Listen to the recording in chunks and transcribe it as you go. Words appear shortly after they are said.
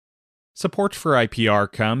Support for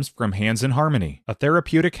IPR comes from Hands in Harmony, a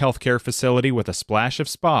therapeutic healthcare facility with a splash of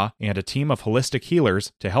spa and a team of holistic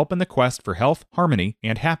healers to help in the quest for health, harmony,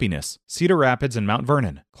 and happiness. Cedar Rapids and Mount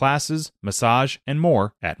Vernon. Classes, massage, and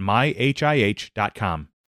more at myhih.com.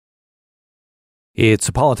 It's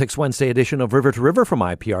a Politics Wednesday edition of River to River from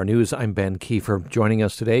IPR News. I'm Ben Kiefer. Joining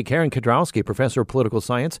us today, Karen Kedrowski, professor of political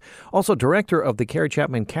science, also director of the Carrie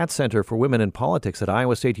Chapman Katz Center for Women in Politics at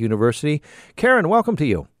Iowa State University. Karen, welcome to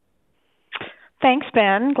you. Thanks,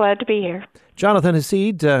 Ben. Glad to be here. Jonathan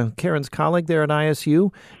Hasid, Karen's colleague there at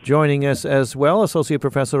ISU, joining us as well, associate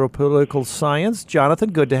professor of political science.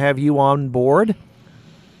 Jonathan, good to have you on board.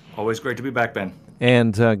 Always great to be back, Ben.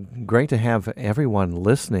 And great to have everyone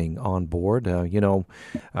listening on board. Longtime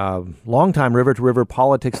River to River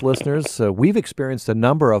politics listeners, we've experienced a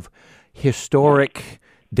number of historic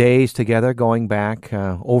days together going back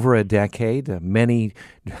over a decade, many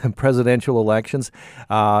presidential elections,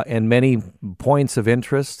 and many points of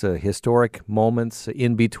interest, historic moments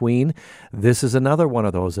in between. This is another one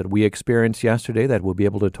of those that we experienced yesterday that we'll be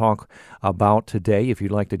able to talk about today. If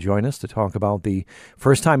you'd like to join us to talk about the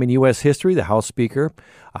first time in U.S. history, the House Speaker.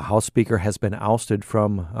 A House Speaker has been ousted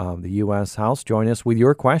from the U.S. House. Join us with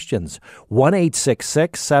your questions.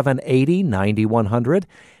 1-866-780-9100.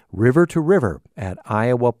 River to River at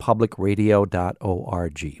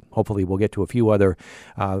iowapublicradio.org. Hopefully we'll get to a few other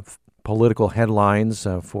political headlines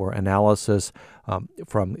for analysis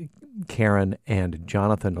from Karen and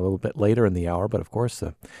Jonathan a little bit later in the hour. But of course,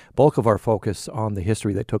 the bulk of our focus on the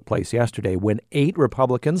history that took place yesterday when 8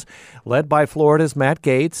 Republicans, led by Florida's Matt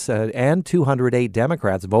Gaetz, and 208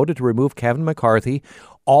 Democrats voted to remove Kevin McCarthy.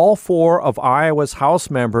 All 4 of Iowa's House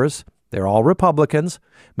members, they're all Republicans,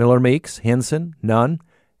 Miller Meeks, Hinson, Nunn,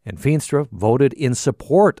 and Feenstra voted in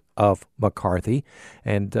support of McCarthy.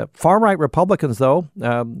 And far-right Republicans, though,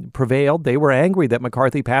 prevailed. They were angry that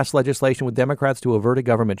McCarthy passed legislation with Democrats to avert a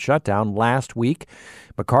government shutdown last week.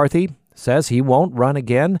 McCarthy says he won't run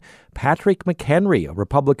again. Patrick McHenry, a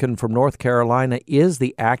Republican from North Carolina, is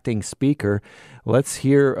the acting speaker. Let's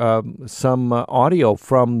hear some audio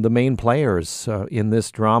from the main players in this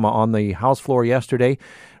drama on the House floor yesterday.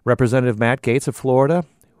 Representative Matt Gaetz of Florida,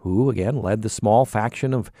 who, again, led the small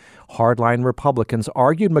faction of hardline Republicans,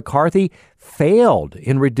 argued McCarthy failed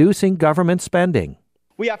in reducing government spending.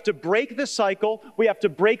 We have to break the cycle. We have to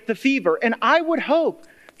break the fever. And I would hope,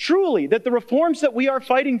 truly, that the reforms that we are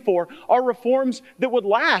fighting for are reforms that would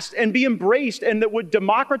last and be embraced and that would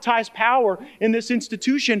democratize power in this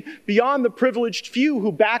institution beyond the privileged few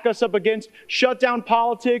who back us up against shutdown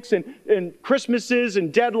politics and Christmases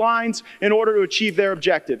and deadlines in order to achieve their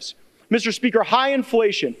objectives. Mr. Speaker, high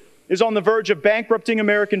inflation is on the verge of bankrupting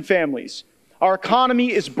American families. Our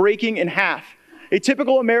economy is breaking in half. A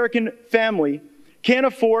typical American family can't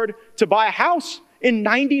afford to buy a house in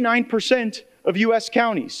 99% of U.S.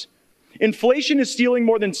 counties. Inflation is stealing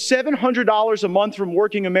more than $700 a month from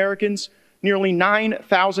working Americans, nearly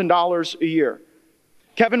 $9,000 a year.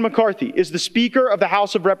 Kevin McCarthy is the Speaker of the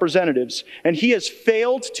House of Representatives, and he has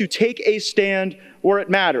failed to take a stand where it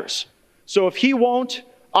matters. So if he won't,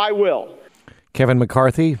 I will. Kevin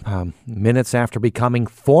McCarthy, minutes after becoming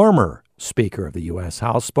former Speaker of the U.S.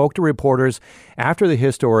 House, spoke to reporters after the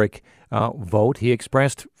historic vote. He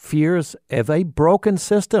expressed fears of a broken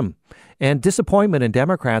system and disappointment in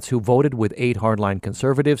Democrats who voted with 8 hardline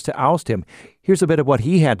conservatives to oust him. Here's a bit of what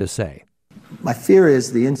he had to say. My fear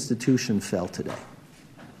is the institution fell today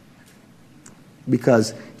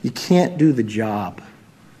because you can't do the job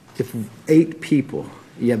if 8 people,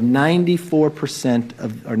 you have 94%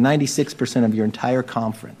 or 96% of your entire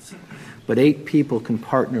conference, but 8 people can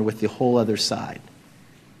partner with the whole other side.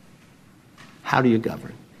 How do you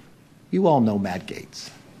govern? You all know Matt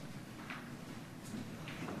Gaetz.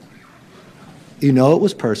 You know it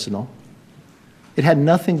was personal. It had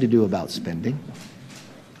nothing to do about spending.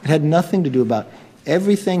 It had nothing to do about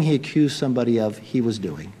everything he accused somebody of he was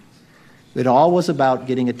doing. It all was about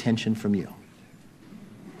getting attention from you.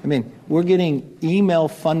 I mean, we're getting email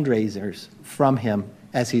fundraisers from him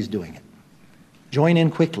as he's doing it. Join in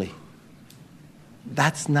quickly.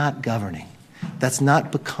 That's not governing. That's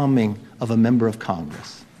not becoming of a member of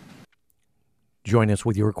Congress. Join us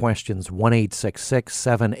with your questions,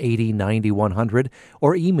 1-866-780-9100,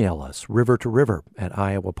 or email us,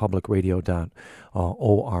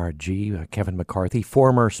 rivertoriver@iowapublicradio.org. Kevin McCarthy,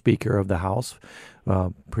 former Speaker of the House,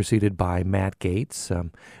 preceded by Matt Gaetz.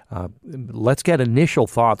 Let's get initial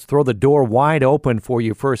thoughts. Throw the door wide open for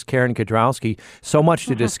you first, Karen Kedrowski. So much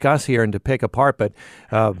to discuss here and to pick apart, but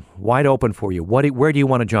wide open for you. Where do you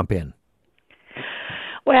want to jump in?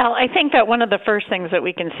 Well, I think that one of the first things that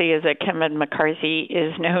we can see is that Kevin McCarthy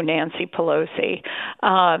is no Nancy Pelosi.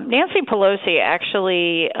 Nancy Pelosi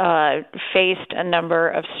actually faced a number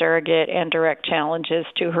of surrogate and direct challenges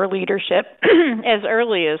to her leadership as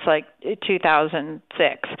early as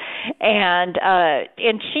 2006, and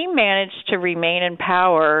she managed to remain in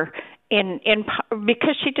power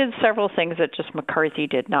because she did several things that just McCarthy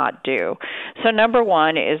did not do. So number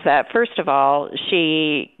one is that, first of all,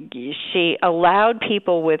 she allowed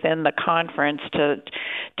people within the conference to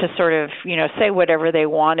sort of, say whatever they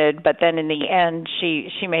wanted, but then in the end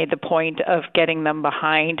she made the point of getting them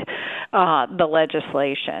behind the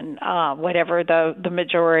legislation, whatever the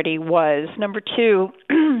majority was. Number two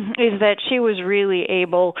is that she was really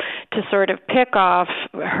able to sort of pick off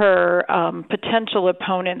her potential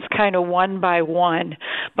opponents kind of one by one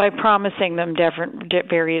by promising them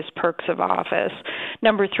various perks of office.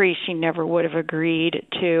 Number three, she never would have agreed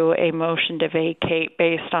to a motion to vacate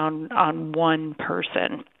based on one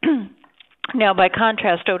person. Now, by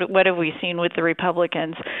contrast, what have we seen with the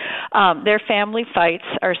Republicans? Their family fights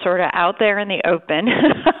are sort of out there in the open.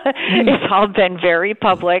 It's all been very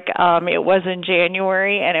public. It was in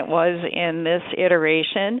January, and it was in this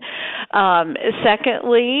iteration.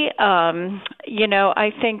 Secondly, I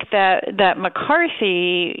think that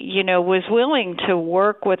McCarthy, was willing to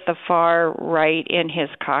work with the far right in his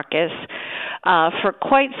caucus for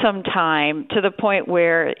quite some time, to the point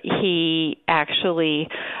where he actually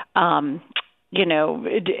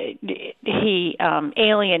he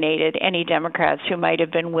alienated any Democrats who might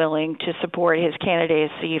have been willing to support his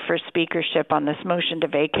candidacy for speakership on this motion to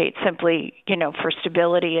vacate, simply, for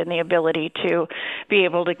stability and the ability to be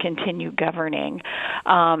able to continue governing.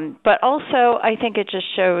 But also, I think it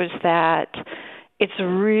just shows that it's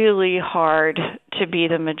really hard to be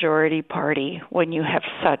the majority party when you have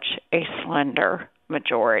such a slender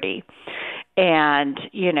majority. And,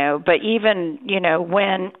 but even,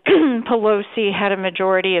 when Pelosi had a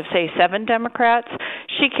majority of, say, 7 Democrats,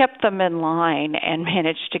 she kept them in line and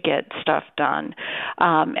managed to get stuff done.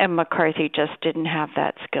 And McCarthy just didn't have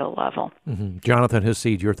that skill level. Mm-hmm. Jonathan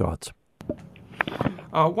Hassid, your thoughts?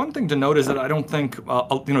 One thing to note is that I don't think,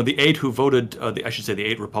 the 8 who voted, the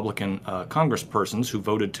 8 Republican congresspersons who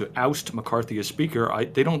voted to oust McCarthy as Speaker,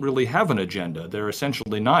 they don't really have an agenda. They're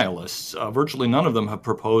essentially nihilists. Virtually none of them have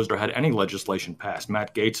proposed or had any legislation passed.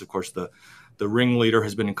 Matt Gaetz, of course, the ringleader,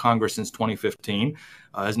 has been in Congress since 2015,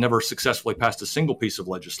 has never successfully passed a single piece of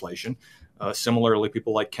legislation. Similarly,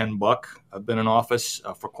 people like Ken Buck have been in office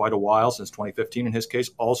for quite a while, since 2015 in his case,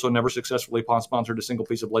 also never successfully sponsored a single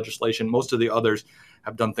piece of legislation. Most of the others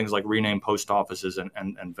have done things like rename post offices and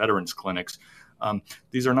veterans clinics.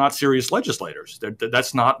 These are not serious legislators.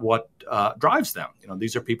 That's not what drives them.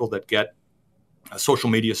 These are people that get social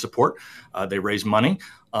media support. They raise money,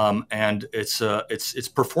 and it's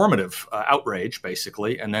performative outrage,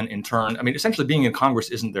 basically. And then in turn, essentially being in Congress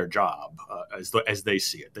isn't their job, as they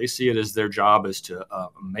see it. They see it as their job is to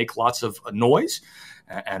make lots of noise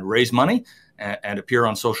and raise money and appear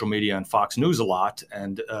on social media and Fox News a lot.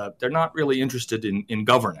 And they're not really interested in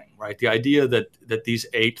governing, right? The idea that these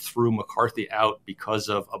 8 threw McCarthy out because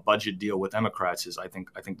of a budget deal with Democrats is, I think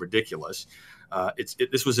ridiculous.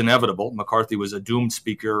 This was inevitable. McCarthy was a doomed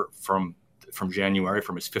speaker from January,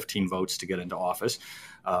 from his 15 votes to get into office.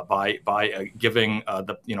 By giving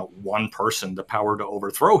one person the power to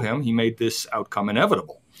overthrow him, he made this outcome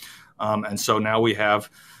inevitable. And so now we have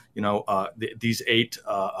these 8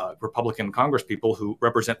 Republican congresspeople who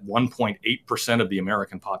represent 1.8% of the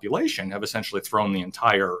American population have essentially thrown the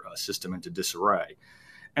entire system into disarray.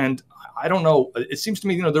 And I don't know, it seems to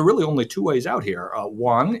me, there are really only 2 ways out here.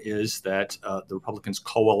 One is that the Republicans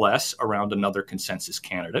coalesce around another consensus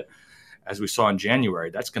candidate. As we saw in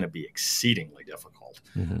January, that's going to be exceedingly difficult.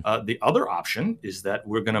 Mm-hmm. The other option is that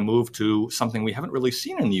we're going to move to something we haven't really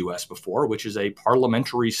seen in the U.S. before, which is a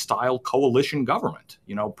parliamentary-style coalition government,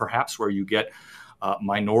 perhaps where you get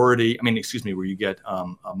where you get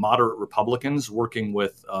moderate Republicans working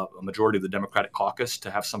with a majority of the Democratic caucus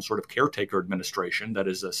to have some sort of caretaker administration that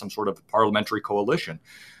is some sort of parliamentary coalition.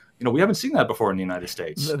 We haven't seen that before in the United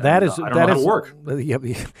States. I don't know how to work.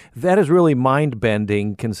 That is really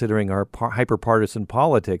mind-bending, considering our hyper-partisan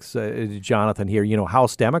politics, Jonathan. Here,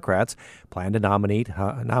 House Democrats plan to nominate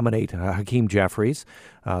Hakeem Jeffries,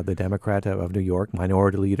 the Democrat of New York,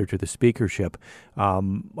 minority leader to the speakership.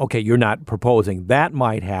 Okay, you're not proposing that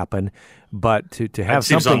might happen, but to have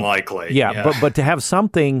something seems unlikely. Yeah. But to have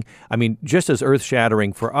something, just as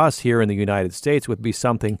earth-shattering for us here in the United States would be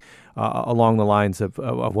something along the lines of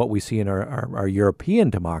what we see in our European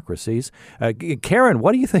democracies. Karen,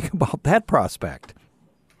 what do you think about that prospect?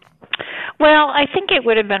 Well, I think it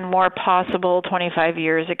would have been more possible 25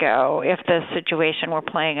 years ago if the situation were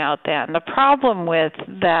playing out then. The problem with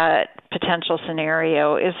that potential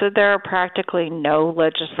scenario is that there are practically no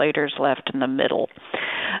legislators left in the middle.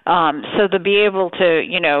 So to be able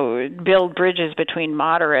to, build bridges between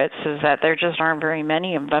moderates is that there just aren't very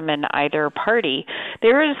many of them in either party.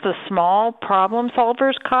 There is the Small Problem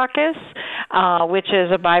Solvers Caucus, which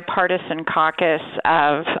is a bipartisan caucus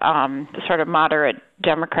of sort of moderate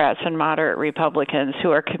Democrats and moderate Republicans who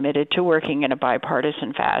are committed to working in a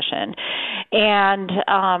bipartisan fashion. And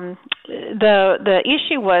the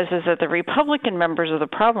issue is that the Republican members of the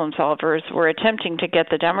Problem Solvers were attempting to get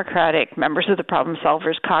the Democratic members of the Problem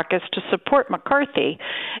Solvers Caucus to support McCarthy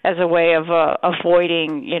as a way of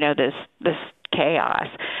avoiding, this chaos.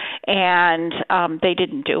 And they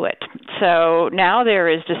didn't do it. So now there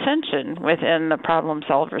is dissension within the Problem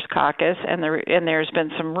Solvers Caucus, and there's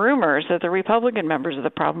been some rumors that the Republican members of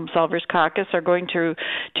the Problem Solvers Caucus are going to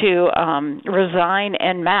resign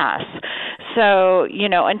en masse. So,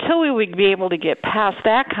 until we would be able to get past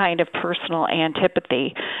that kind of personal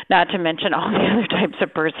antipathy, not to mention all the other types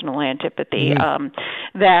of personal antipathy,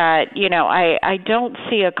 that, I don't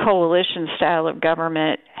see a coalition style of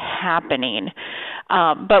government happening.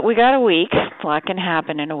 But we got a week. A lot can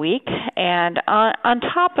happen in a week. And on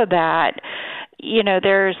top of that,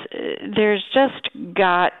 there's just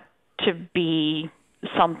got to be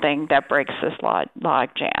something that breaks this log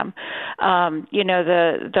jam.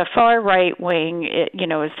 The far right wing,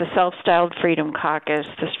 is the self-styled Freedom Caucus.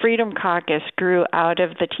 This Freedom Caucus grew out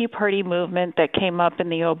of the Tea Party movement that came up in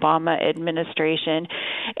the Obama administration.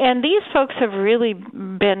 And these folks have really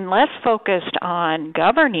been less focused on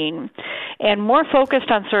governing and more focused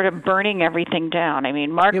on sort of burning everything down. I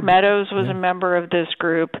mean, Mark Meadows was a member of this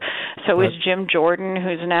group. So is Jim Jordan,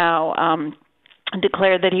 who's now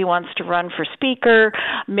declared that he wants to run for speaker.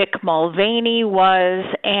 Mick Mulvaney was,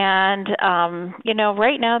 and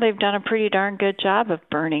right now they've done a pretty darn good job of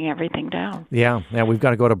burning everything down. Yeah, we've got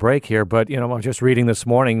to go to break here, but I'm just reading this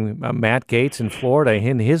morning, Matt Gaetz in Florida,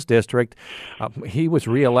 in his district, he was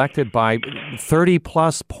reelected by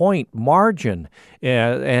 30-plus point margin,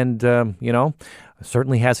 and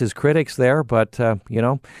certainly has his critics there, but,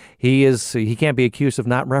 he can't be accused of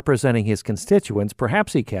not representing his constituents.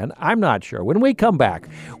 Perhaps he can. I'm not sure. When we come back,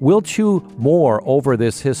 we'll chew more over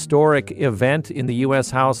this historic event in the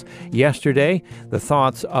U.S. House yesterday, the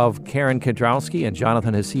thoughts of Karen Kedrowski and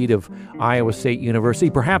Jonathan Hassid of Iowa State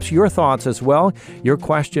University. Perhaps your thoughts as well. Your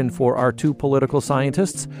question for our two political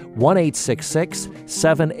scientists,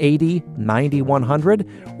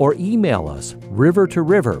 1-866-780-9100, or email us,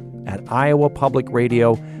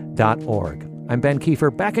 rivertoriver@iowapublicradio.org. I'm Ben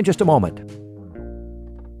Kiefer, back in just a moment.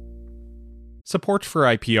 Support for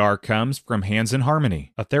IPR comes from Hands in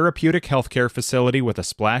Harmony, a therapeutic healthcare facility with a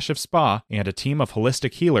splash of spa and a team of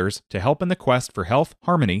holistic healers to help in the quest for health,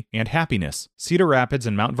 harmony, and happiness. Cedar Rapids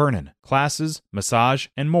and Mount Vernon. Classes, massage,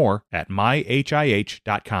 and more at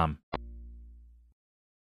myhih.com.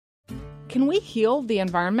 Can we heal the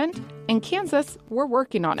environment? In Kansas, we're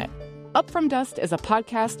working on it. Up From Dust is a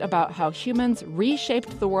podcast about how humans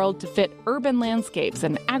reshaped the world to fit urban landscapes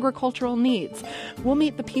and agricultural needs. We'll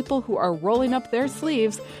meet the people who are rolling up their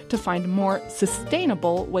sleeves to find more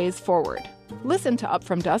sustainable ways forward. Listen to Up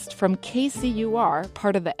From Dust from KCUR,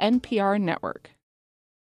 part of the NPR network.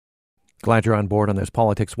 Glad you're on board on this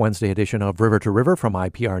Politics Wednesday edition of River to River from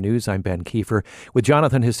IPR News. I'm Ben Kiefer with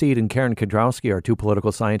Jonathan Hassid and Karen Kedrowski, our two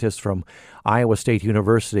political scientists from Iowa State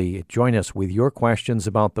University. Join us with your questions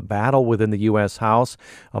about the battle within the U.S. House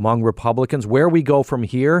among Republicans, where we go from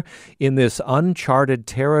here in this uncharted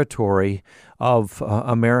territory of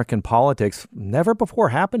American politics. Never before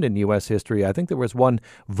happened in U.S. history. I think there was one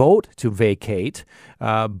vote to vacate,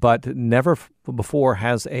 but never before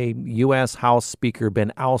has a U.S. House Speaker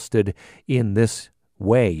been ousted in this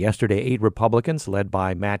way. Yesterday, 8 Republicans, led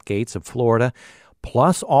by Matt Gaetz of Florida,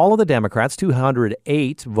 plus all of the Democrats,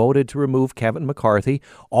 208, voted to remove Kevin McCarthy.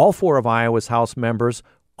 All 4 of Iowa's House members,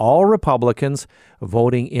 all Republicans,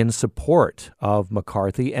 voting in support of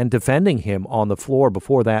McCarthy and defending him on the floor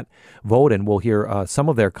before that vote. And we'll hear some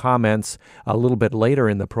of their comments a little bit later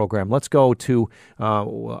in the program. Let's go to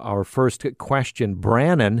our first question.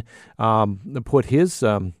 Brannon put his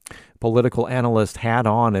political analyst hat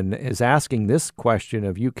on and is asking this question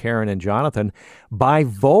of you, Karen and Jonathan. By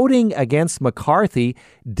voting against McCarthy,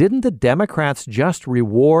 didn't the Democrats just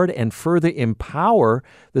reward and further empower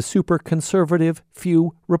the super conservative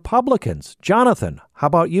few Republicans? Jonathan, how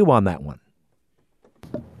about you on that one?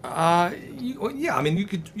 Yeah, I mean, you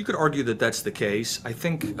could argue that that's the case. I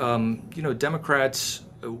think Democrats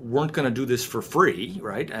weren't going to do this for free,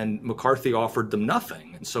 right? And McCarthy offered them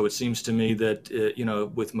nothing. And so it seems to me that,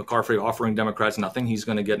 with McCarthy offering Democrats nothing, he's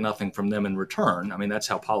going to get nothing from them in return. I mean, that's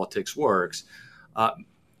how politics works.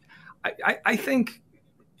 I think,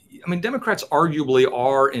 Democrats arguably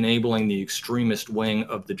are enabling the extremist wing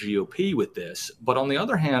of the GOP with this. But on the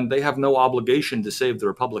other hand, they have no obligation to save the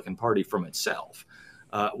Republican Party from itself.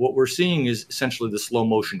 What we're seeing is essentially the slow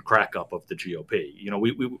motion crack up of the GOP.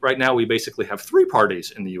 We right now we basically have three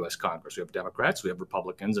parties in the U.S. Congress. We have Democrats, we have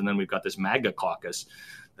Republicans, and then we've got this MAGA caucus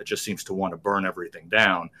that just seems to want to burn everything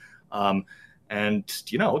down. The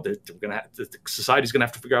society's going to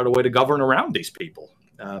have to figure out a way to govern around these people.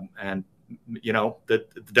 The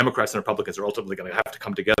Democrats and Republicans are ultimately going to have to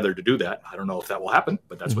come together to do that. I don't know if that will happen,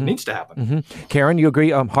 but that's what needs to happen. Karen, you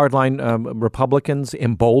agree? Hardline Republicans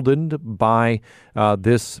emboldened by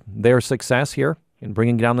their success here in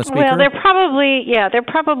bringing down the Speaker? Well, they're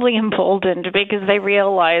probably emboldened because they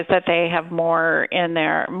realize that they have more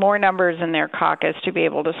numbers in their caucus to be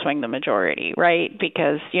able to swing the majority, right?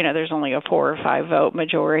 Because, there's only a 4 or 5 vote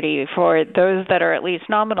majority for those that are at least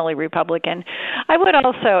nominally Republican. I would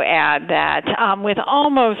also add that with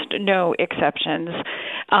almost no exceptions,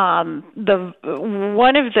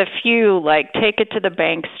 one of the few, take it to the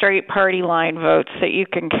bank, straight party line votes that you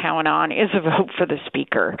can count on is a vote for the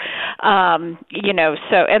Speaker.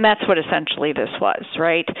 And that's what essentially this was,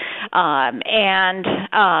 right? And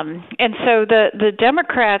so the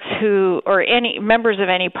Democrats or any members of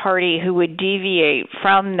any party who would deviate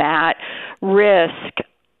from that risk,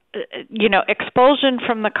 expulsion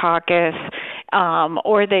from the caucus,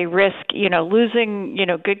 or they risk, losing,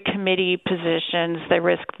 good committee positions. They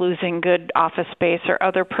risk losing good office space or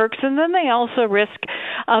other perks, and then they also risk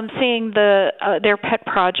seeing their pet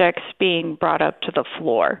projects being brought up to the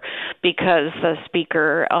floor because the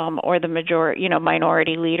Speaker or the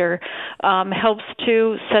minority leader helps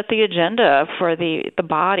to set the agenda for the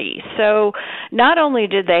body. So not only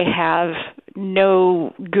did they have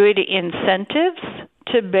no good incentives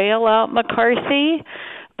to bail out McCarthy,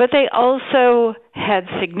 but they also had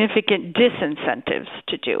significant disincentives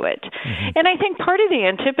to do it. And I think part of the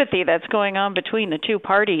antipathy that's going on between the two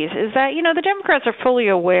parties is that, the Democrats are fully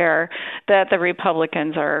aware that the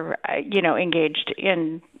Republicans are, engaged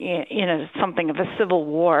in something of a civil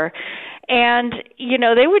war. And,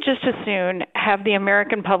 they would just as soon have the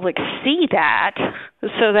American public see that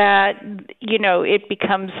so that, it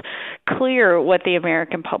becomes clear what the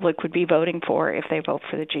American public would be voting for if they vote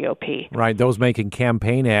for the GOP. Right. Those making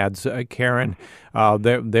campaign ads, Karen,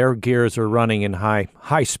 their gears are running in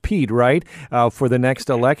high speed, right, for the next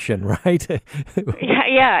election, right?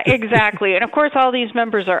 Yeah, exactly. And of course, all these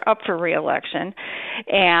members are up for re-election,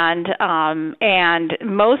 and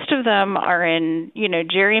most of them are in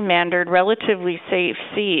gerrymandered, relatively safe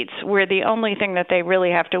seats, where the only thing that they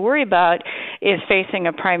really have to worry about is facing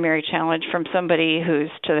a primary challenge from somebody who's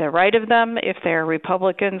to the right of them, if they're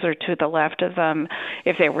Republicans, or to the left of them,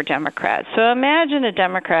 if they were Democrats. So imagine a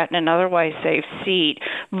Democrat in an otherwise safe seat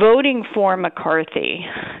voting for McCarthy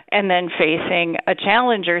and then facing a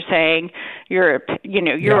challenger saying you're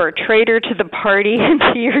a traitor to the party and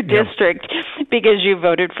to your district because you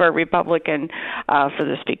voted for a Republican for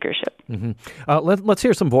the speakership. Let's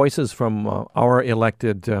hear some voices from our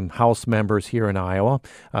elected House members here in Iowa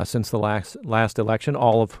since the last election,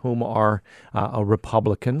 all of whom are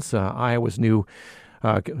Republicans. Iowa's new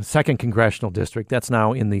second congressional district. That's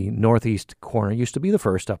now in the northeast corner. Used to be the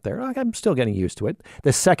first up there. I'm still getting used to it.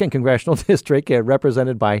 The second congressional district,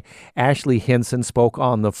 represented by Ashley Hinson, spoke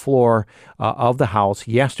on the floor of the House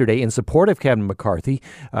yesterday in support of Kevin McCarthy.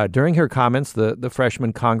 During her comments, the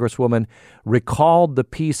freshman congresswoman recalled the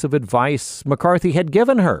piece of advice McCarthy had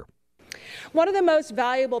given her. One of the most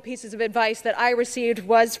valuable pieces of advice that I received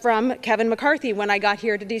was from Kevin McCarthy when I got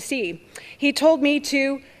here to D.C. He told me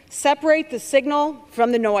to separate the signal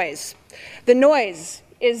from the noise. The noise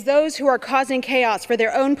is those who are causing chaos for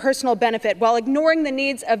their own personal benefit while ignoring the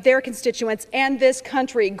needs of their constituents and this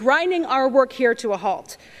country, grinding our work here to a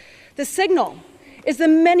halt. The signal is the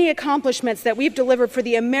many accomplishments that we've delivered for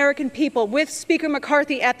the American people with Speaker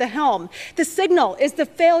McCarthy at the helm. The signal is the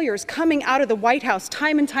failures coming out of the White House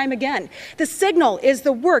time and time again. The signal is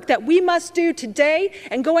the work that we must do today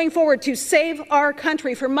and going forward to save our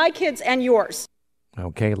country for my kids and yours.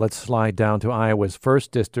 Okay, let's slide down to Iowa's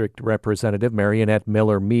 1st District Representative, Marionette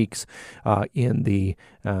Miller Meeks, in the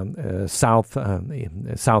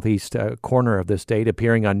southeast corner of the state,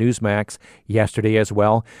 appearing on Newsmax yesterday as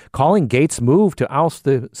well, calling Gates' move to oust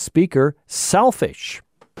the Speaker selfish.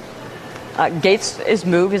 Gates'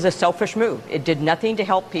 move is a selfish move. It did nothing to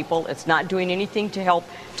help people. It's not doing anything to help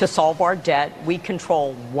to solve our debt. We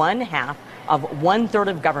control 1/2 of 1/3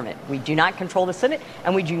 of government. We do not control the Senate,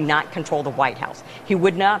 and we do not control the White House. He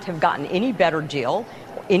would not have gotten any better deal,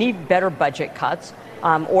 any better budget cuts,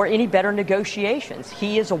 or any better negotiations.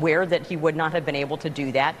 He is aware that he would not have been able to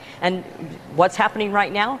do that. And what's happening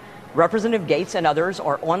right now? Representative Gates and others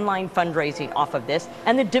are online fundraising off of this,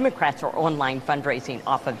 and the Democrats are online fundraising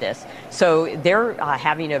off of this. So they're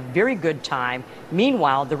having a very good time.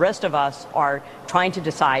 Meanwhile, the rest of us are trying to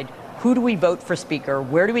decide, who do we vote for Speaker?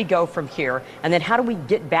 Where do we go from here? And then how do we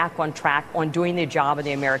get back on track on doing the job of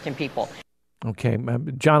the American people? Okay,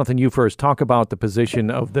 Jonathan, you first. Talk about the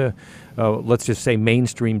position of the, let's just say,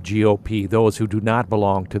 mainstream GOP, those who do not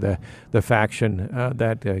belong to the faction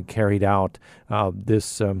that carried out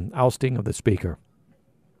this ousting of the Speaker.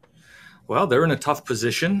 Well, they're in a tough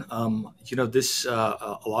position. A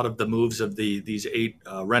lot of the moves of these 8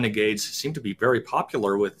 renegades seem to be very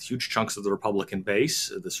popular with huge chunks of the Republican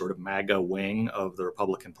base, the sort of MAGA wing of the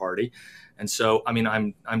Republican Party. And so, I mean,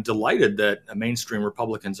 I'm delighted that mainstream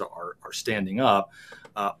Republicans are standing up.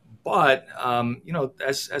 But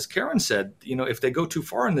as Karen said, if they go too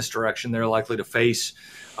far in this direction, they're likely to face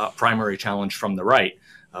a primary challenge from the right,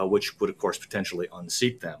 which would, of course, potentially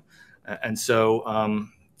unseat them. And so,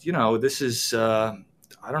 this is, I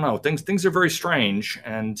don't know, things are very strange.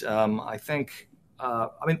 And I think,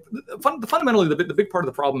 fundamentally, the big part of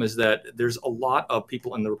the problem is that there's a lot of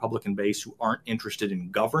people in the Republican base who aren't interested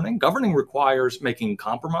in governing. Governing requires making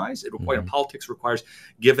compromise. Politics requires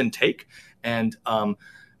give and take. And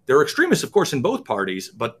there are extremists, of course, in both parties,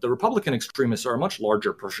 but the Republican extremists are a much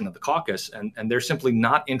larger portion of the caucus, and they're simply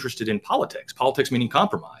not interested in politics. Politics meaning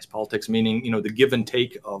compromise. Politics meaning, the give and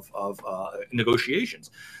take of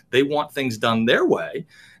negotiations. They want things done their way.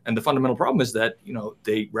 And the fundamental problem is that,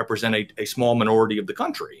 they represent a small minority of the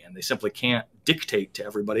country, and they simply can't dictate to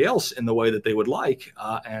everybody else in the way that they would like.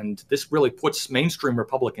 And this really puts mainstream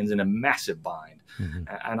Republicans in a massive bind. Mm-hmm.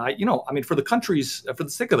 And for the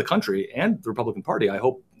sake of the country and the Republican Party, I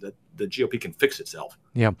hope that the GOP can fix itself.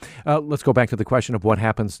 Yeah. Let's go back to the question of what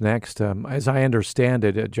happens next. As I understand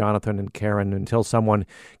it, Jonathan and Karen, until someone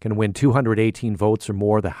can win 218 votes or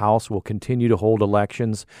more, the House will continue to hold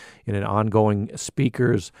elections in an ongoing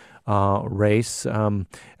speaker's race.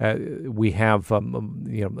 We have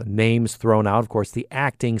names thrown out. Of course, the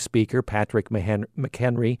acting speaker, Patrick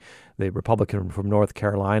McHenry, the Republican from North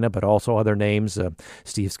Carolina, but also other names,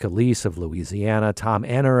 Steve Scalise of Louisiana, Tom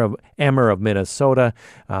Emmer of Minnesota,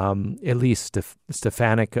 Elise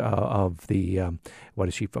Stefanik of the, what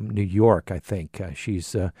is she from? New York, I think.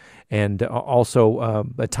 She's, and also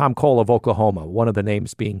Tom Cole of Oklahoma, one of the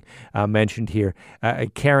names being mentioned here.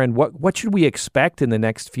 Karen, what should we expect in the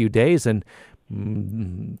next few days? And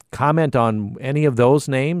comment on any of those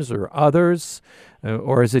names or others,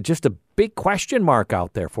 or is it just a big question mark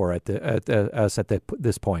out there for us at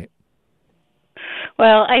this point?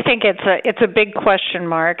 Well, I think it's a big question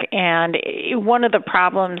mark, and one of the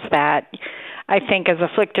problems that I think has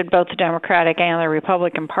afflicted both the Democratic and the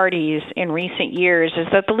Republican parties in recent years is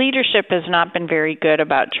that the leadership has not been very good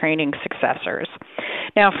about training successors.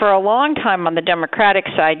 Now, for a long time on the Democratic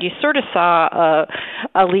side, you sort of saw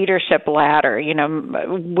a leadership ladder,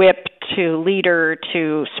 whip to leader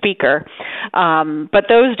to speaker. But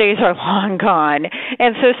those days are long gone.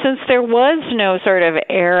 And so since there was no sort of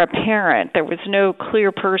heir apparent, there was no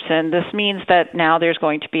clear person, this means that now there's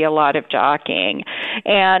going to be a lot of jockeying.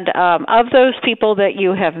 And of those people that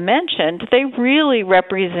you have mentioned, they really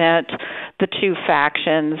represent the two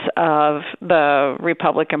factions of the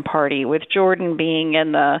Republican Party, with Jordan being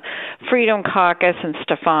in the Freedom Caucus and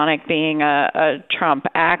Stefanik being a Trump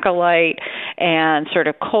acolyte, and sort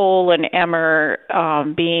of Cole and Emmer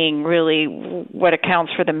being really what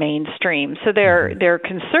accounts for the mainstream. So they're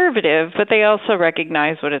conservative, but they also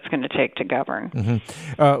recognize what it's going to take to govern.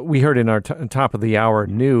 Mm-hmm. We heard in our top of the hour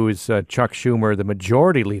news, Chuck Schumer, the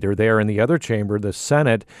majority leader there in the other chamber, the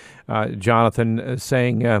Senate, Jonathan,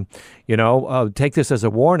 saying, take this as a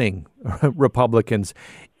warning, Republicans.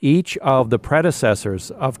 Each of the predecessors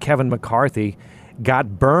of Kevin McCarthy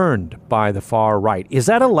got burned by the far right. Is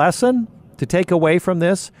that a lesson to take away from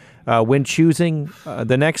this when choosing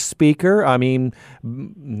the next speaker? I mean,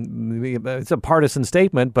 it's a partisan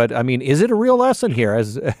statement, but I mean, is it a real lesson here?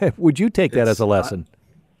 Would you take that as a lesson?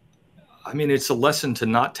 It's a lesson to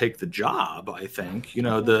not take the job, I think.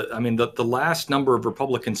 The last number of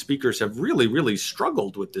Republican speakers have really, really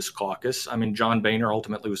struggled with this caucus. John Boehner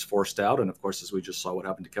ultimately was forced out. And of course, as we just saw what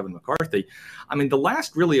happened to Kevin McCarthy. The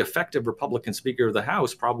last really effective Republican Speaker of the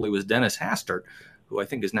House probably was Dennis Hastert, who I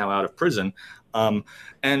think is now out of prison. The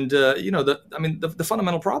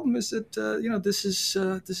fundamental problem is that this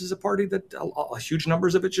is a party that huge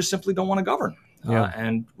numbers of it just simply don't want to govern.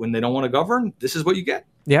 And when they don't want to govern, this is what you get.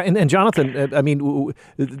 Yeah, and Jonathan,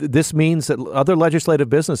 this means that other legislative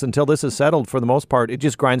business, until this is settled, for the most part, it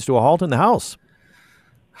just grinds to a halt in the House.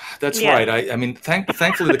 That's right.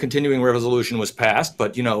 Thankfully, the continuing resolution was passed,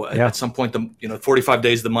 but at some point, 45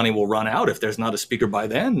 days, the money will run out. If there's not a speaker by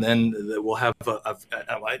then we'll have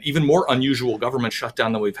an even more unusual government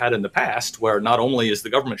shutdown than we've had in the past, where not only is the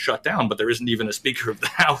government shut down, but there isn't even a speaker of the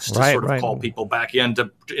House to call people back in to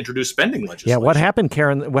introduce spending legislation. Yeah, what happens,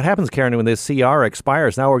 Karen, when this CR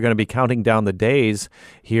expires? Now we're going to be counting down the days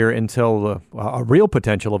here until a real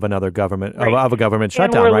potential of another government of a government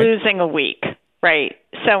shutdown. And we're losing a week. Right.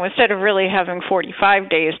 So instead of really having 45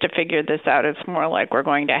 days to figure this out, it's more like we're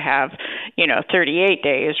going to have, 38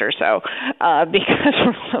 days or so because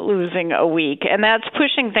we're losing a week. And that's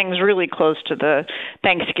pushing things really close to the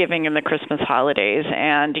Thanksgiving and the Christmas holidays.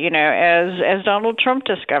 And, as Donald Trump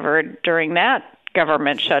discovered during that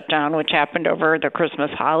government shutdown, which happened over the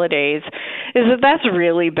Christmas holidays, is that that's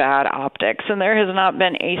really bad optics. And there has not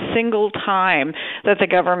been a single time that the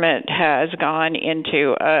government has gone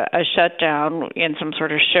into a shutdown in some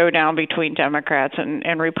sort of showdown between Democrats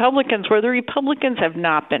and Republicans where the Republicans have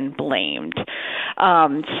not been blamed.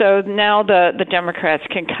 So now the Democrats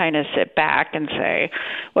can kind of sit back and say,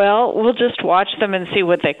 well, we'll just watch them and see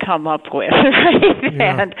what they come up with, right?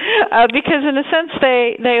 Yeah. And because in a sense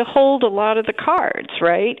they hold a lot of the cards.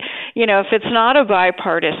 Right? If it's not a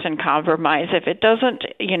bipartisan compromise, if it doesn't,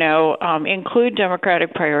 include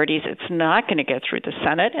Democratic priorities, it's not going to get through the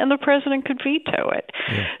Senate, and the president could veto it.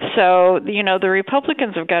 Yeah. So, the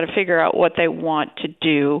Republicans have got to figure out what they want to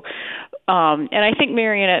do. And I think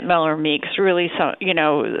Marionette Miller Meeks really,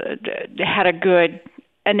 had a good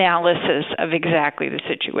analysis of exactly the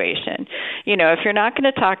situation. If you're not going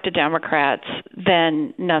to talk to Democrats,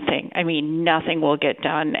 then nothing will get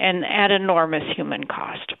done, and at enormous human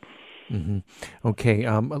cost. Mm-hmm. Okay,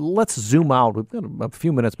 let's zoom out. We've got a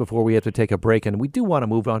few minutes before we have to take a break, and we do want to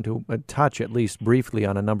move on to touch, at least briefly,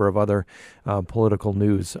 on a number of other political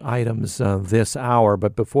news items this hour.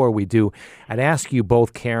 But before we do, I'd ask you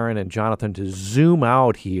both, Karen and Jonathan, to zoom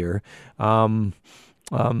out here.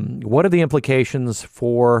 What are the implications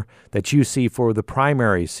that you see for the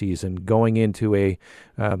primary season going into a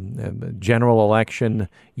general election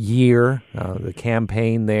year, the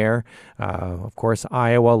campaign there? Of course,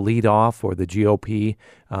 Iowa lead off for the GOP,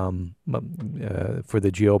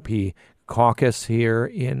 caucus here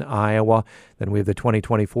in Iowa. Then we have the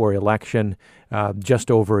 2024 election just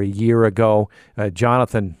over a year ago.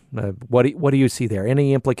 Jonathan, what do you see there?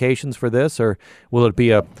 Any implications for this, or will it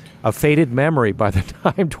be a faded memory by the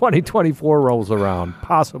time 2024 rolls around?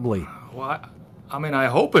 Possibly. Well, I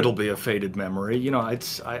hope it'll be a faded memory.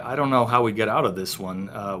 I don't know how we get out of this one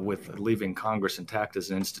with leaving Congress intact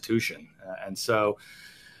as an institution. And so,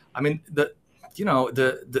 the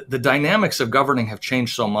dynamics of governing have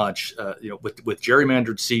changed so much, with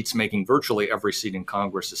gerrymandered seats making virtually every seat in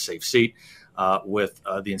Congress a safe seat, with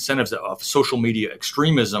the incentives of social media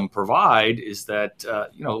extremism provide is that,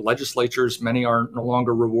 legislatures, many are no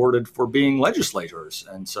longer rewarded for being legislators.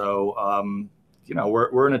 And so,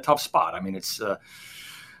 we're in a tough spot. It's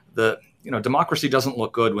democracy doesn't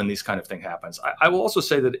look good when these kind of thing happens. I will also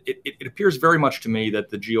say that it appears very much to me that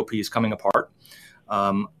the GOP is coming apart.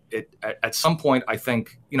 At some point, I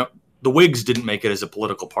think, the Whigs didn't make it as a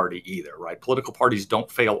political party either, right? Political parties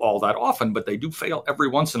don't fail all that often, but they do fail every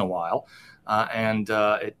once in a while.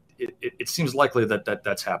 It seems likely that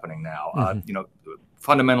that's happening now. Mm-hmm.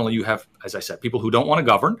 Fundamentally, you have, as I said, people who don't want to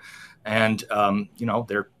govern, and,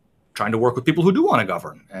 they're trying to work with people who do want to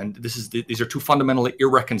govern. And these are two fundamentally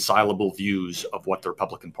irreconcilable views of what the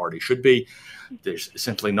Republican Party should be. There's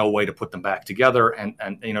simply no way to put them back together. And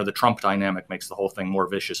the Trump dynamic makes the whole thing more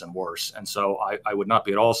vicious and worse. And so I would not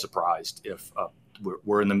be at all surprised if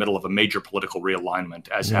we're in the middle of a major political realignment,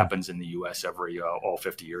 as happens in the U.S. every all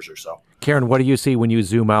 50 years or so. Karen, what do you see when you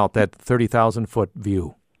zoom out, that 30,000-foot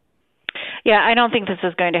view? Yeah, I don't think this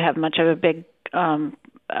is going to have much of a big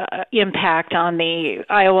impact on the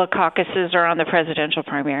Iowa caucuses or on the presidential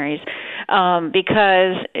primaries,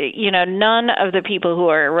 because, none of the people who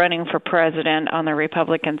are running for president on the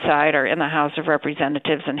Republican side are in the House of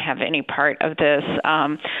Representatives and have any part of this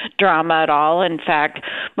drama at all. In fact,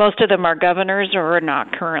 most of them are governors or are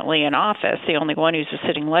not currently in office. The only one who's a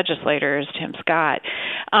sitting legislator is Tim Scott.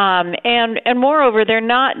 And moreover, they're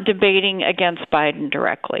not debating against Biden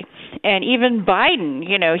directly. And even Biden,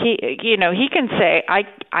 he can say,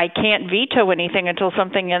 I can't veto anything until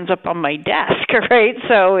something ends up on my desk, right?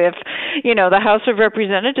 So if the House of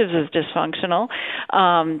Representatives is dysfunctional,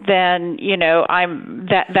 then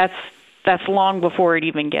that's long before it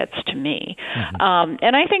even gets to me.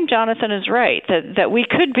 And I think Jonathan is right that we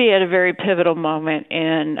could be at a very pivotal moment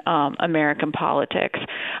in American politics.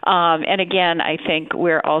 And again, I think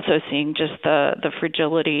we're also seeing just the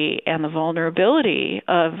fragility and the vulnerability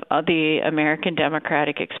of the American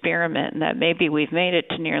democratic experiment, and that maybe we've made it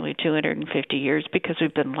to nearly 250 years because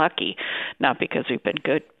we've been lucky, not because we've been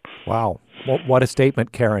good. Wow. What a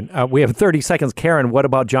statement, Karen. We have 30 seconds. Karen, what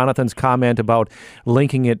about Jonathan's comment about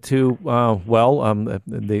linking it to,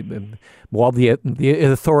 the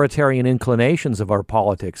authoritarian inclinations of our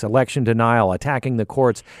politics, election denial, attacking the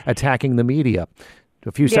courts, attacking the media?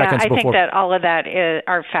 A few seconds before. I think that all of that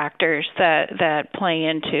are factors that play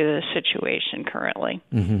into the situation currently.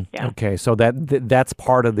 Yeah. Okay, so that's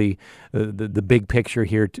part of the big picture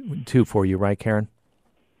here too for you, right, Karen?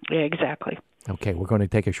 Yeah, exactly. Okay, we're going to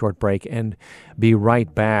take a short break and be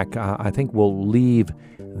right back. I think we'll leave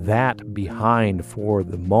that behind for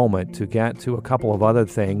the moment to get to a couple of other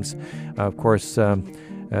things. Of course,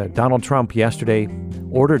 Donald Trump yesterday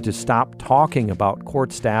ordered to stop talking about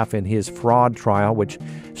court staff in his fraud trial, which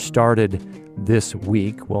started this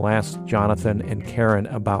week. We'll ask Jonathan and Karen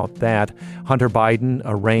about that. Hunter Biden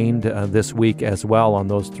arraigned this week as well on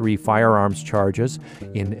those 3 firearms charges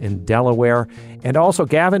in Delaware. And also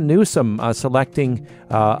Gavin Newsom selecting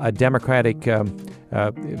a Democratic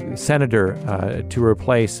senator to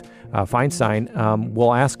replace Feinstein.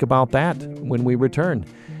 We'll ask about that when we return.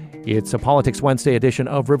 It's a Politics Wednesday edition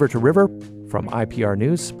of River to River from IPR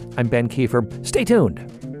News. I'm Ben Kiefer. Stay tuned.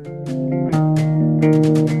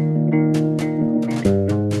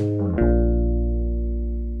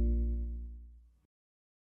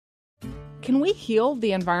 Can we heal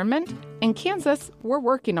the environment? In Kansas, we're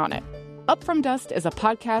working on it. Up From Dust is a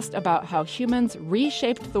podcast about how humans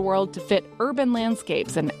reshaped the world to fit urban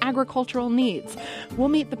landscapes and agricultural needs. We'll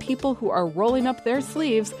meet the people who are rolling up their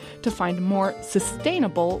sleeves to find more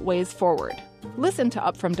sustainable ways forward. Listen to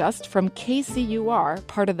Up From Dust from KCUR,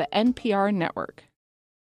 part of the NPR network.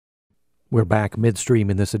 We're back midstream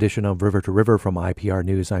in this edition of River to River from IPR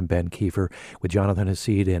News. I'm Ben Kiefer with Jonathan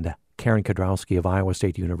Hassid and Karen Kadrowski of Iowa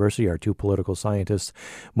State University, our 2 political scientists.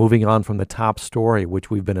 Moving on from the top story, which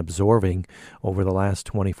we've been absorbing over the last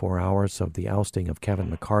 24 hours of the ousting of Kevin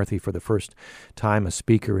McCarthy, for the first time a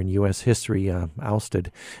speaker in U.S. history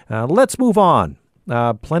ousted. Let's move on.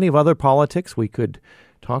 Plenty of other politics. We could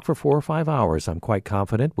talk for 4 or 5 hours, I'm quite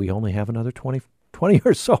confident. We only have another 20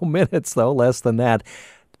 or so minutes, though, less than that.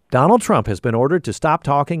 Donald Trump has been ordered to stop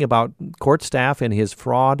talking about court staff in his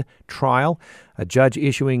fraud trial. A judge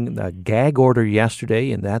issuing a gag order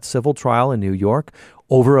yesterday in that civil trial in New York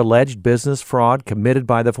over alleged business fraud committed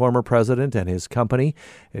by the former president and his company.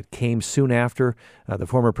 It came soon after the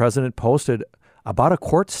former president posted about a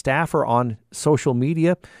court staffer on social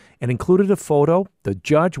media and included a photo. The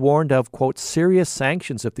judge warned of, quote, serious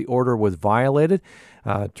sanctions if the order was violated.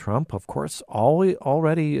 Trump, of course,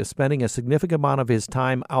 already spending a significant amount of his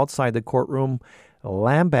time outside the courtroom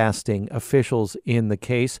lambasting officials in the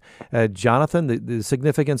case. Jonathan, the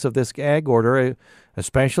significance of this gag order,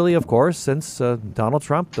 especially, of course, since Donald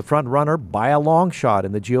Trump, the front runner by a long shot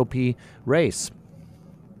in the GOP race.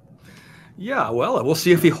 Yeah, well, we'll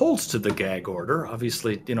see if he holds to the gag order.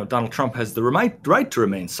 Obviously, Donald Trump has the right to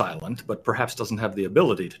remain silent, but perhaps doesn't have the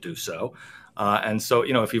ability to do so. And so,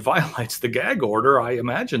 if he violates the gag order, I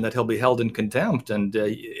imagine that he'll be held in contempt. And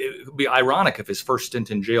it would be ironic if his first stint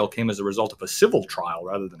in jail came as a result of a civil trial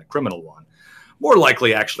rather than a criminal one. More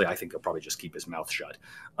likely, actually, I think he'll probably just keep his mouth shut.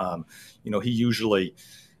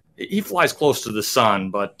 He flies close to the sun,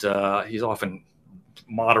 but he's often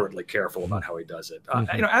moderately careful about how he does it.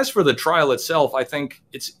 As for the trial itself, I think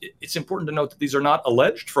it's important to note that these are not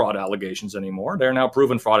alleged fraud allegations anymore. They're now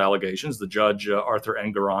proven fraud allegations. The judge, Arthur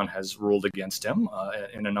Engoron, has ruled against him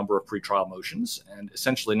in a number of pretrial motions. And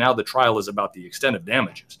essentially now the trial is about the extent of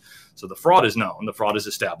damages. So the fraud is known. The fraud is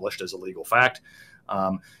established as a legal fact.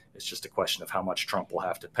 It's just a question of how much Trump will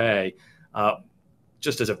have to pay.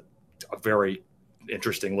 Just as a very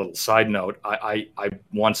interesting little side note, I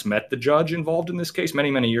once met the judge involved in this case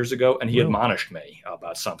many years ago, and he admonished me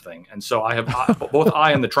about something. And so both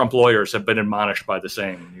I and the Trump lawyers have been admonished by the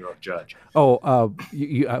same New York judge. Oh,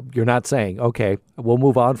 you're not saying, okay, we'll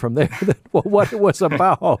move on from there. What it was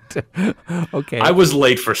about. Okay. I was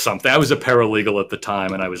late for something. I was a paralegal at the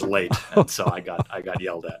time, and I was late. And so I got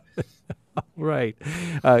yelled at. Right.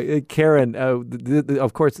 Karen,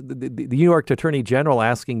 of course, the New York Attorney General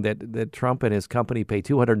asking that Trump and his company pay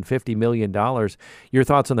 $250 million. Your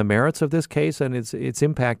thoughts on the merits of this case and its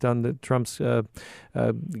impact on Trump's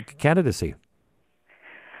candidacy?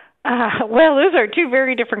 Well, those are two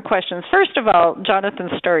very different questions. First of all,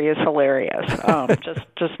 Jonathan's story is hilarious.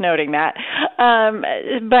 Just noting that.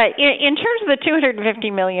 But in terms of the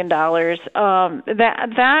 $250 million,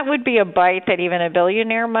 that would be a bite that even a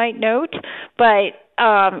billionaire might note. But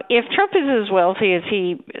if Trump is as wealthy as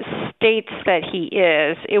he states that he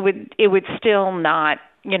is, it would still not,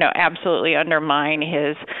 absolutely undermine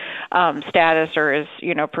his status or his,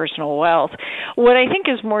 personal wealth. What I think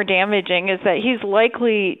is more damaging is that he's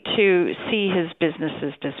likely to see his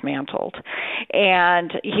businesses dismantled,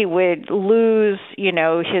 and he would lose,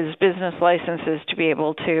 his business licenses to be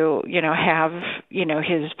able to, have,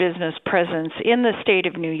 his business presence in the state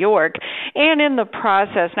of New York, and in the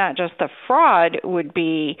process, not just the fraud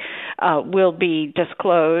will be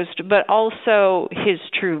disclosed, but also his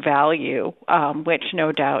true value, which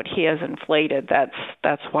no doubt he has inflated.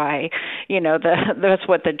 That's why, that's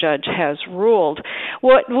what the judge has ruled.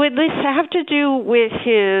 What would this have to do with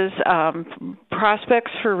his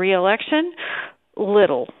prospects for re-election?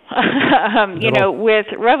 Little. With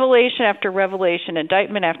revelation after revelation,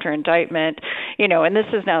 indictment after indictment, and this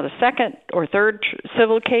is now the second or third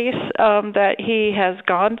civil case that he has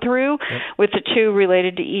gone through, with the two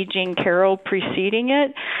related to E. Jean Carroll preceding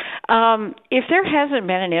it. If there hasn't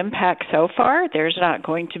been an impact so far, there's not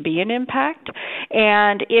going to be an impact.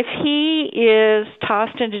 And if he is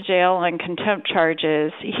tossed into jail on contempt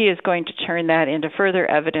charges, he is going to turn that into further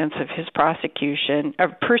evidence of his persecution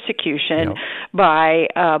by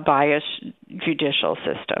a biased judicial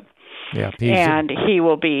system. Yeah, and he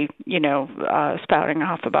will be, spouting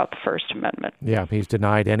off about the First Amendment. Yeah, he's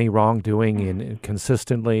denied any wrongdoing and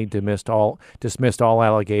consistently dismissed all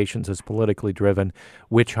allegations as politically driven.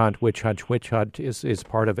 Witch hunt is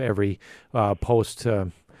part of every post.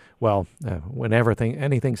 When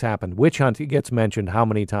anything's happened, witch hunt gets mentioned how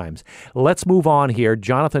many times? Let's move on here,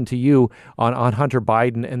 Jonathan, to you on Hunter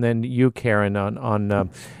Biden, and then you, Karen,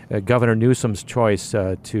 on Governor Newsom's choice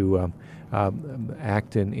to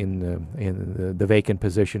act in the vacant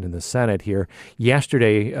position in the Senate here.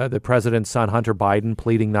 Yesterday, the president's son, Hunter Biden,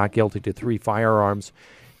 pleading not guilty to 3 firearms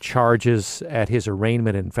charges at his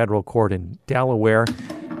arraignment in federal court in Delaware,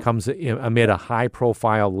 comes amid a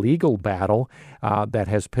high-profile legal battle that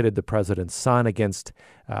has pitted the president's son against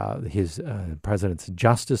his president's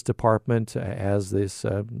Justice Department as this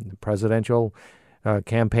presidential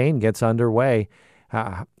campaign gets underway.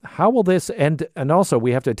 How will this end? And also,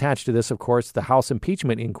 we have to attach to this, of course, the House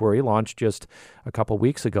impeachment inquiry launched just a couple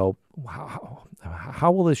weeks ago.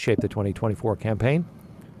 How will this shape the 2024 campaign?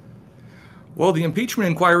 Well, the impeachment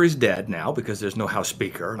inquiry is dead now because there's no House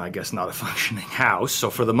Speaker and I guess not a functioning House. So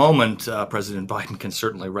for the moment, President Biden can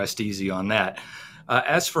certainly rest easy on that.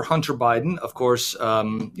 As for Hunter Biden, of course,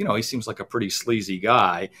 he seems like a pretty sleazy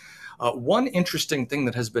guy. One interesting thing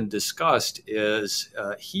that has been discussed is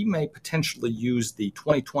he may potentially use the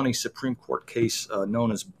 2020 Supreme Court case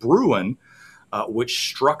known as Bruin, which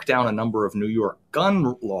struck down a number of New York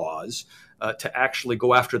gun laws to actually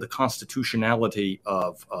go after the constitutionality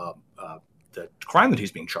of the crime that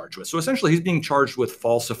he's being charged with. So essentially, he's being charged with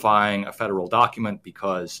falsifying a federal document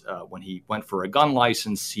because when he went for a gun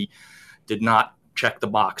license, he did not check the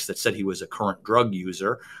box that said he was a current drug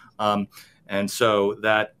user. And so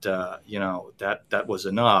that was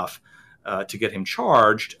enough to get him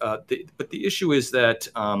charged. But the issue is that,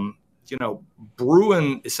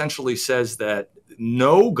 Bruin essentially says that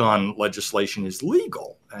no gun legislation is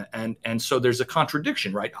legal. And so there's a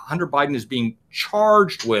contradiction, right? Hunter Biden is being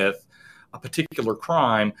charged with a particular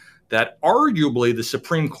crime that arguably the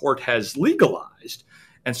Supreme Court has legalized.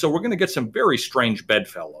 And so we're going to get some very strange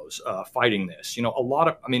bedfellows fighting this. A lot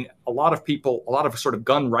of people, a lot of sort of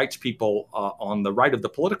gun rights people on the right of the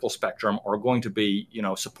political spectrum are going to be,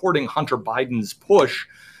 supporting Hunter Biden's push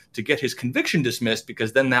to get his conviction dismissed,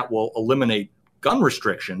 because then that will eliminate gun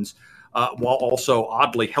restrictions while also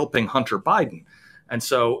oddly helping Hunter Biden. And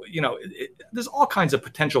so, there's all kinds of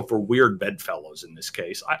potential for weird bedfellows in this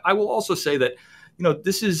case. I will also say that,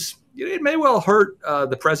 it may well hurt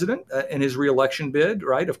the president in his reelection bid,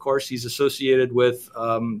 right? Of course, he's associated with,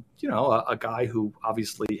 a guy who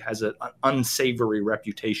obviously has an unsavory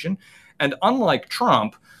reputation. And unlike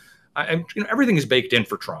Trump, everything is baked in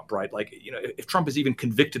for Trump, right? Like, if Trump is even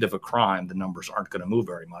convicted of a crime, the numbers aren't going to move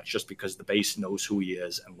very much just because the base knows who he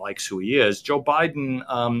is and likes who he is. Joe Biden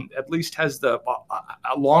at least has a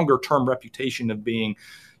longer term reputation of being,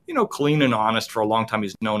 clean and honest. For a long time,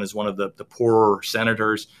 he's known as one of the poorer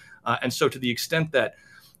senators. And so to the extent that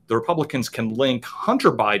the Republicans can link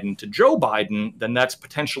Hunter Biden to Joe Biden, then that's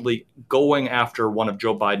potentially going after one of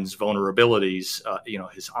Joe Biden's vulnerabilities,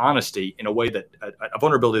 his honesty, in a way that a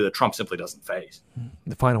vulnerability that Trump simply doesn't face.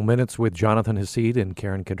 The final minutes with Jonathan Hassid and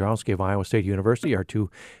Karen Kedrowski of Iowa State University, our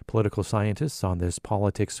two political scientists on this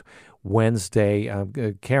Politics Wednesday.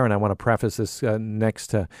 Karen, I want to preface this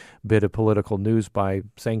next bit of political news by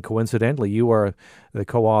saying, coincidentally, you are the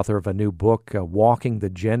co-author of a new book, Walking the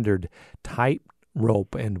Gendered Tightrope,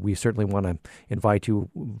 and we certainly want to invite you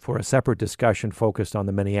for a separate discussion focused on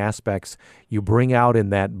the many aspects you bring out in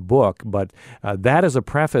that book. But that is a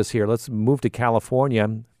preface here. Let's move to California.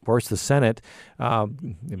 Of course, the Senate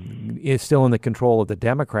is still in the control of the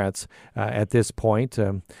Democrats at this point.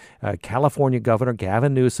 California Governor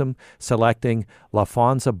Gavin Newsom selecting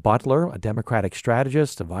LaFonza Butler, a Democratic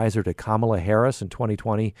strategist, advisor to Kamala Harris in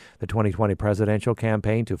the 2020 presidential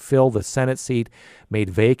campaign, to fill the Senate seat made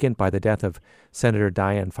vacant by the death of Senator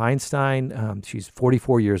Dianne Feinstein. She's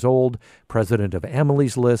 44 years old, president of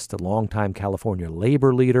Emily's List, a longtime California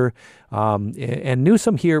labor leader. And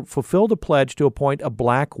Newsom here fulfilled a pledge to appoint a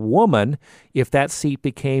black woman if that seat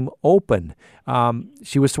became open.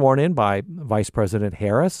 She was sworn in by Vice President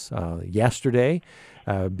Harris yesterday,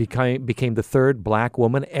 became the third black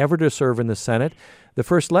woman ever to serve in the Senate, the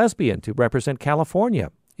first lesbian to represent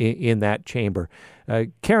California in that chamber.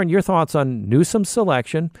 Karen, your thoughts on Newsom's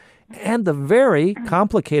selection and the very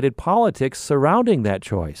complicated politics surrounding that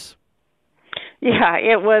choice? Yeah,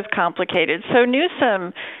 it was complicated. So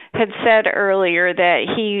Newsom had said earlier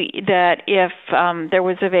that if there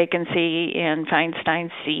was a vacancy in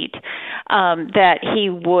Feinstein's seat, that he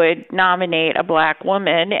would nominate a black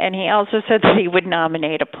woman, and he also said that he would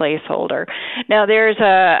nominate a placeholder. Now, there's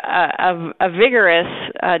a vigorous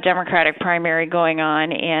Democratic primary going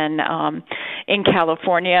on in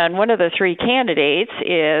California, and one of the three candidates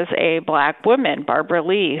is a black woman, Barbara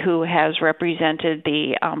Lee, who has represented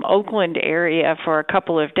the Oakland area for a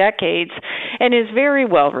couple of decades and is very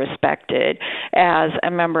well respected as a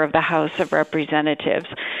member of the House of Representatives.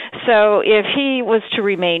 So if he was to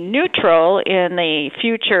remain neutral in the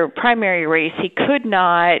future primary race, he could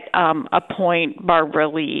not appoint Barbara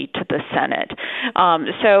Lee to the Senate.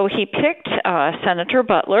 So he picked Senator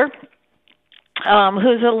Butler,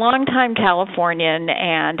 who's a longtime Californian,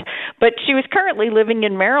 but she was currently living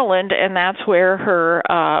in Maryland, and that's where her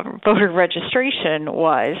voter registration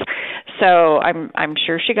was. So I'm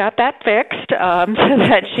sure she got that fixed so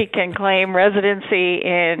that she can claim residency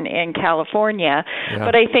in California. Yeah.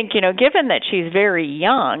 But I think, given that she's very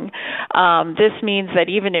young, this means that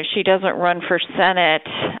even if she doesn't run for Senate,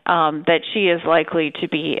 that she is likely to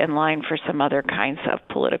be in line for some other kinds of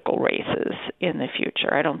political races in the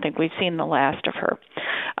future. I don't think we've seen the last of her.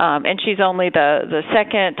 And she's only the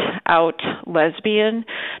second out lesbian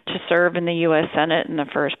to serve in the U.S. Senate and the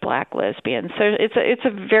first black lesbian. So it's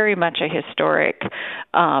a very much a historic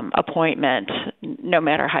appointment, no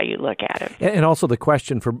matter how you look at it. And also the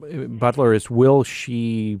question for Butler is, will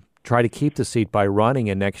she try to keep the seat by running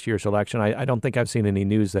in next year's election? I don't think I've seen any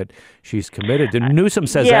news that she's committed. And Newsom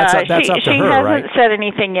says that's up to her, right? She hasn't said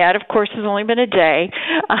anything yet. Of course, it's only been a day.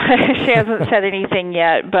 She hasn't said anything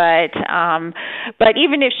yet. But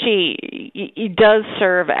even if she does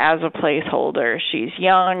serve as a placeholder, she's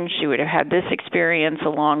young. She would have had this experience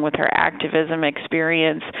along with her activism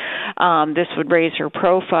experience. This would raise her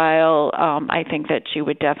profile. I think that she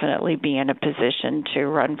would definitely be in a position to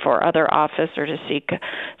run for other office or to seek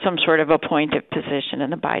some sort of appointed position in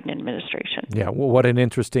the Biden administration. Yeah, well, what an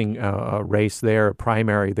interesting race there,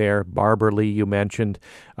 primary there. Barbara Lee, you mentioned,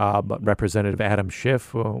 but Representative Adam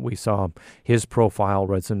Schiff, we saw his profile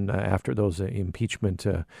risen after those impeachment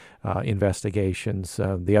investigations.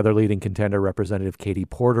 The other leading contender, Representative Katie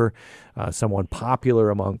Porter, someone popular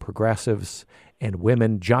among progressives and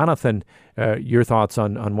women. Jonathan, your thoughts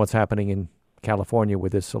on what's happening in California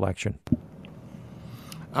with this election?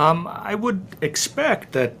 I would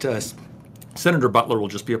expect that Senator Butler will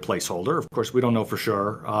just be a placeholder. Of course, we don't know for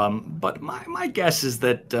sure. But my guess is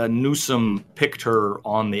that Newsom picked her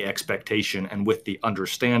on the expectation and with the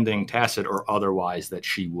understanding, tacit or otherwise, that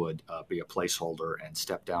she would be a placeholder and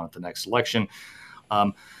step down at the next election.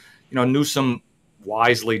 Newsom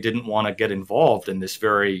wisely didn't want to get involved in this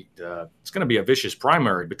it's going to be a vicious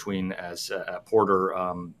primary between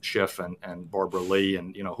Porter, Schiff, and Barbara Lee,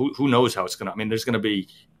 and who knows how it's going to. There's going to be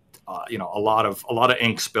a lot of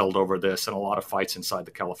ink spilled over this and a lot of fights inside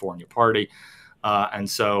the California party, and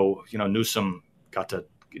so Newsom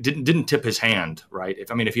didn't tip his hand, right?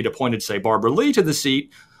 If he'd appointed, say, Barbara Lee to the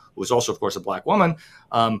seat, who was also, of course, a black woman.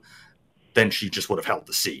 then she just would have held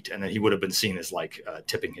the seat, and then he would have been seen as like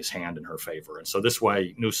tipping his hand in her favor. And so this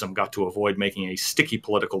way, Newsom got to avoid making a sticky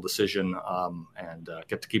political decision and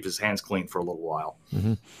get to keep his hands clean for a little while.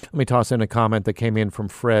 Mm-hmm. Let me toss in a comment that came in from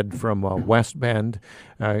Fred from West Bend.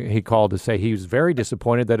 He called to say he was very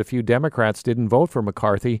disappointed that a few Democrats didn't vote for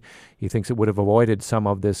McCarthy. He thinks it would have avoided some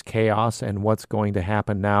of this chaos, and what's going to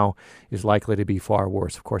happen now is likely to be far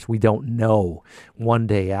worse. Of course, we don't know one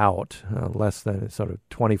day out, less than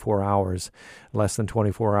 24 hours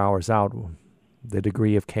out, the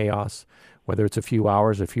degree of chaos, whether it's a few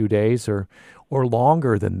hours, a few days, or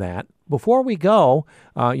longer than that. Before we go,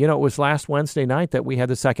 it was last Wednesday night that we had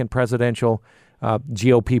the second presidential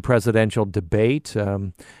GOP presidential debate.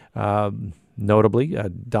 Notably,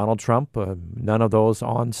 Donald Trump, none of those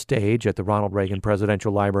on stage at the Ronald Reagan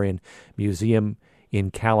Presidential Library and Museum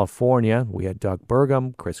in California. We had Doug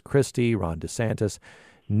Burgum, Chris Christie, Ron DeSantis,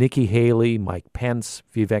 Nikki Haley, Mike Pence,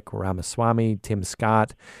 Vivek Ramaswamy, Tim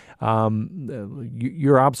Scott.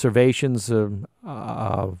 Your observations from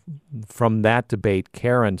that debate,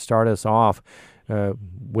 Karen, start us off.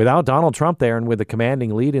 Without Donald Trump there and with the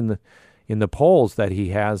commanding lead in the polls that he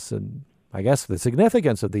has, I guess the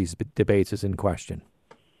significance of these debates is in question.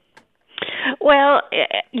 Well,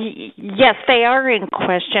 yes, they are in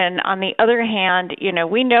question. On the other hand,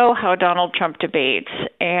 we know how Donald Trump debates,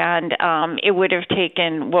 and it would have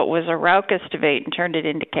taken what was a raucous debate and turned it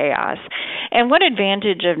into chaos. And one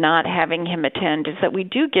advantage of not having him attend is that we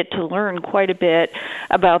do get to learn quite a bit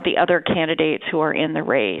about the other candidates who are in the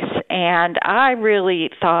race. And I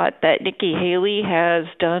really thought that Nikki Haley has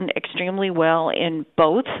done extremely well in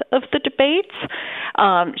both of the debates.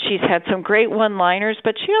 She's had some great one-liners,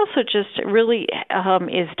 but she also just really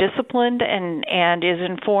is disciplined and is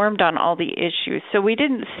informed on all the issues. So we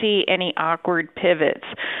didn't see any awkward pivots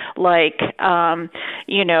like,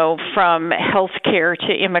 from healthcare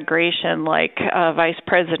to immigration like Vice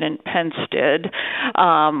President Pence did,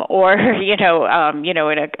 or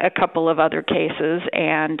in a couple of other cases.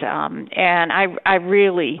 And I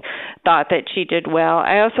really thought that she did well.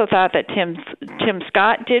 I also thought that Tim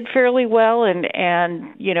Scott did fairly well and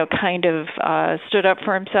kind of stood up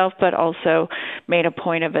for himself, but also made a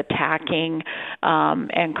point of attacking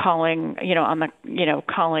and calling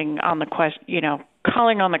on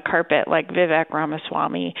the carpet like Vivek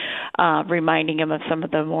Ramaswamy, reminding him of some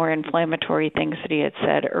of the more inflammatory things that he had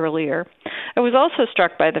said earlier. I was also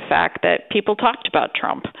struck by the fact that people talked about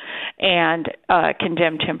Trump and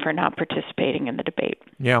condemned him for not participating in the debate.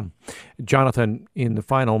 Yeah. Jonathan, in the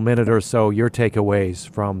final minute or so, your takeaways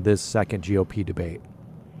from this second GOP debate.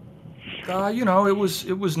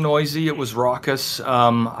 It was noisy. It was raucous.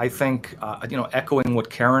 I think, echoing what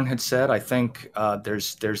Karen had said, I think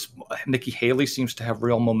there's Nikki Haley seems to have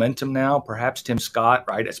real momentum now. Perhaps Tim Scott,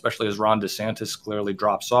 right, especially as Ron DeSantis clearly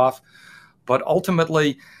drops off. But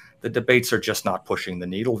ultimately, the debates are just not pushing the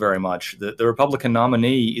needle very much. The Republican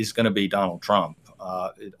nominee is going to be Donald Trump,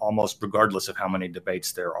 almost regardless of how many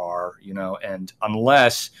debates there are, and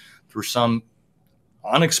unless through some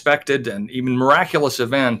unexpected and even miraculous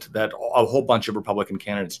event that a whole bunch of Republican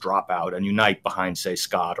candidates drop out and unite behind, say,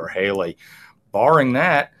 Scott or Haley. Barring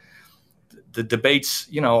that, the debates,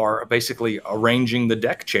 are basically arranging the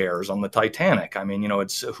deck chairs on the Titanic. I mean,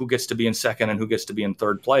 it's who gets to be in second and who gets to be in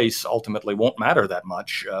third place ultimately won't matter that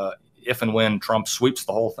much if and when Trump sweeps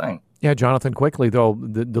the whole thing. Yeah, Jonathan, quickly, though,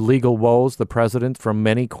 the legal woes, the president from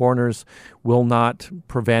many corners will not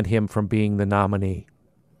prevent him from being the nominee.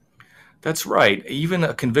 That's right. Even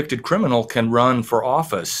a convicted criminal can run for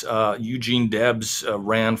office. Eugene Debs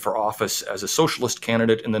ran for office as a socialist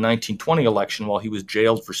candidate in the 1920 election while he was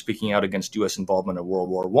jailed for speaking out against U.S. involvement in World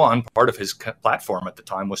War I. Part of his platform at the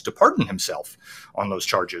time was to pardon himself on those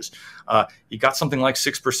charges. He got something like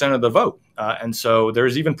 6% of the vote. And so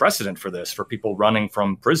there's even precedent for this, for people running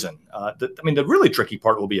from prison. The really tricky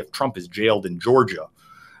part will be if Trump is jailed in Georgia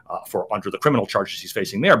under the criminal charges he's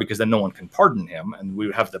facing there, because then no one can pardon him. And we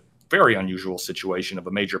would have the very unusual situation of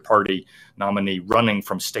a major party nominee running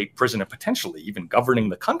from state prison and potentially even governing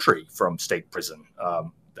the country from state prison.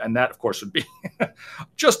 And that, of course, would be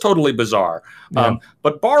just totally bizarre. Yeah.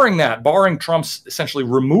 But barring Trump's essentially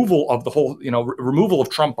removal of the whole, removal of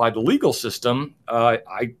Trump by the legal system,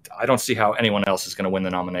 I don't see how anyone else is going to win the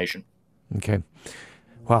nomination. Okay.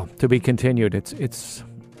 Well, to be continued. It's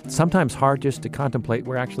sometimes hard just to contemplate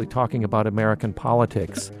we're actually talking about American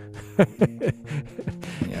politics.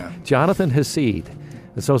 Yeah. Jonathan Hassid,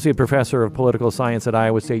 Associate Professor of Political Science at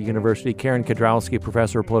Iowa State University, Karen Kudrowski,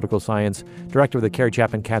 Professor of Political Science, Director of the Carrie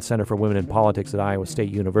Chapman Katz Center for Women in Politics at Iowa State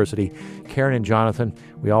University. Karen and Jonathan,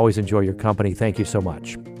 we always enjoy your company. Thank you so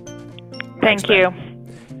much. Thank you.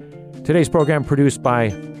 Today's program produced by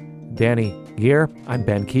Danny Gear, I'm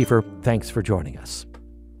Ben Kiefer. Thanks for joining us.